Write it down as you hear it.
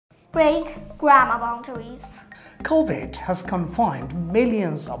Break grammar boundaries. COVID has confined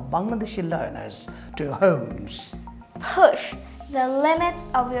millions of Bangladeshi learners to homes. Push the limits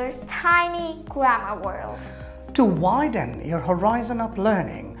of your tiny grammar world. To widen your horizon of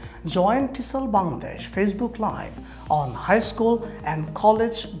learning, join Tesol Bangladesh Facebook Live on high school and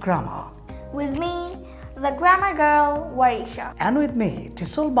college grammar. With me, the grammar girl Warisha. And with me,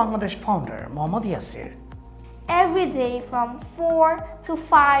 Tesol Bangladesh founder Yeasir. Every day from 4 to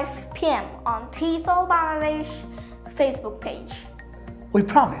 5 p.m. on Tesol Bangladesh Facebook page. We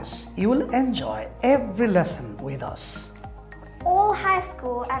promise you will enjoy every lesson with us. All high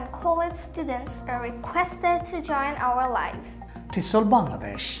school and college students are requested to join our live. Tesol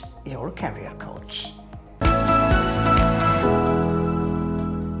Bangladesh, your career coach.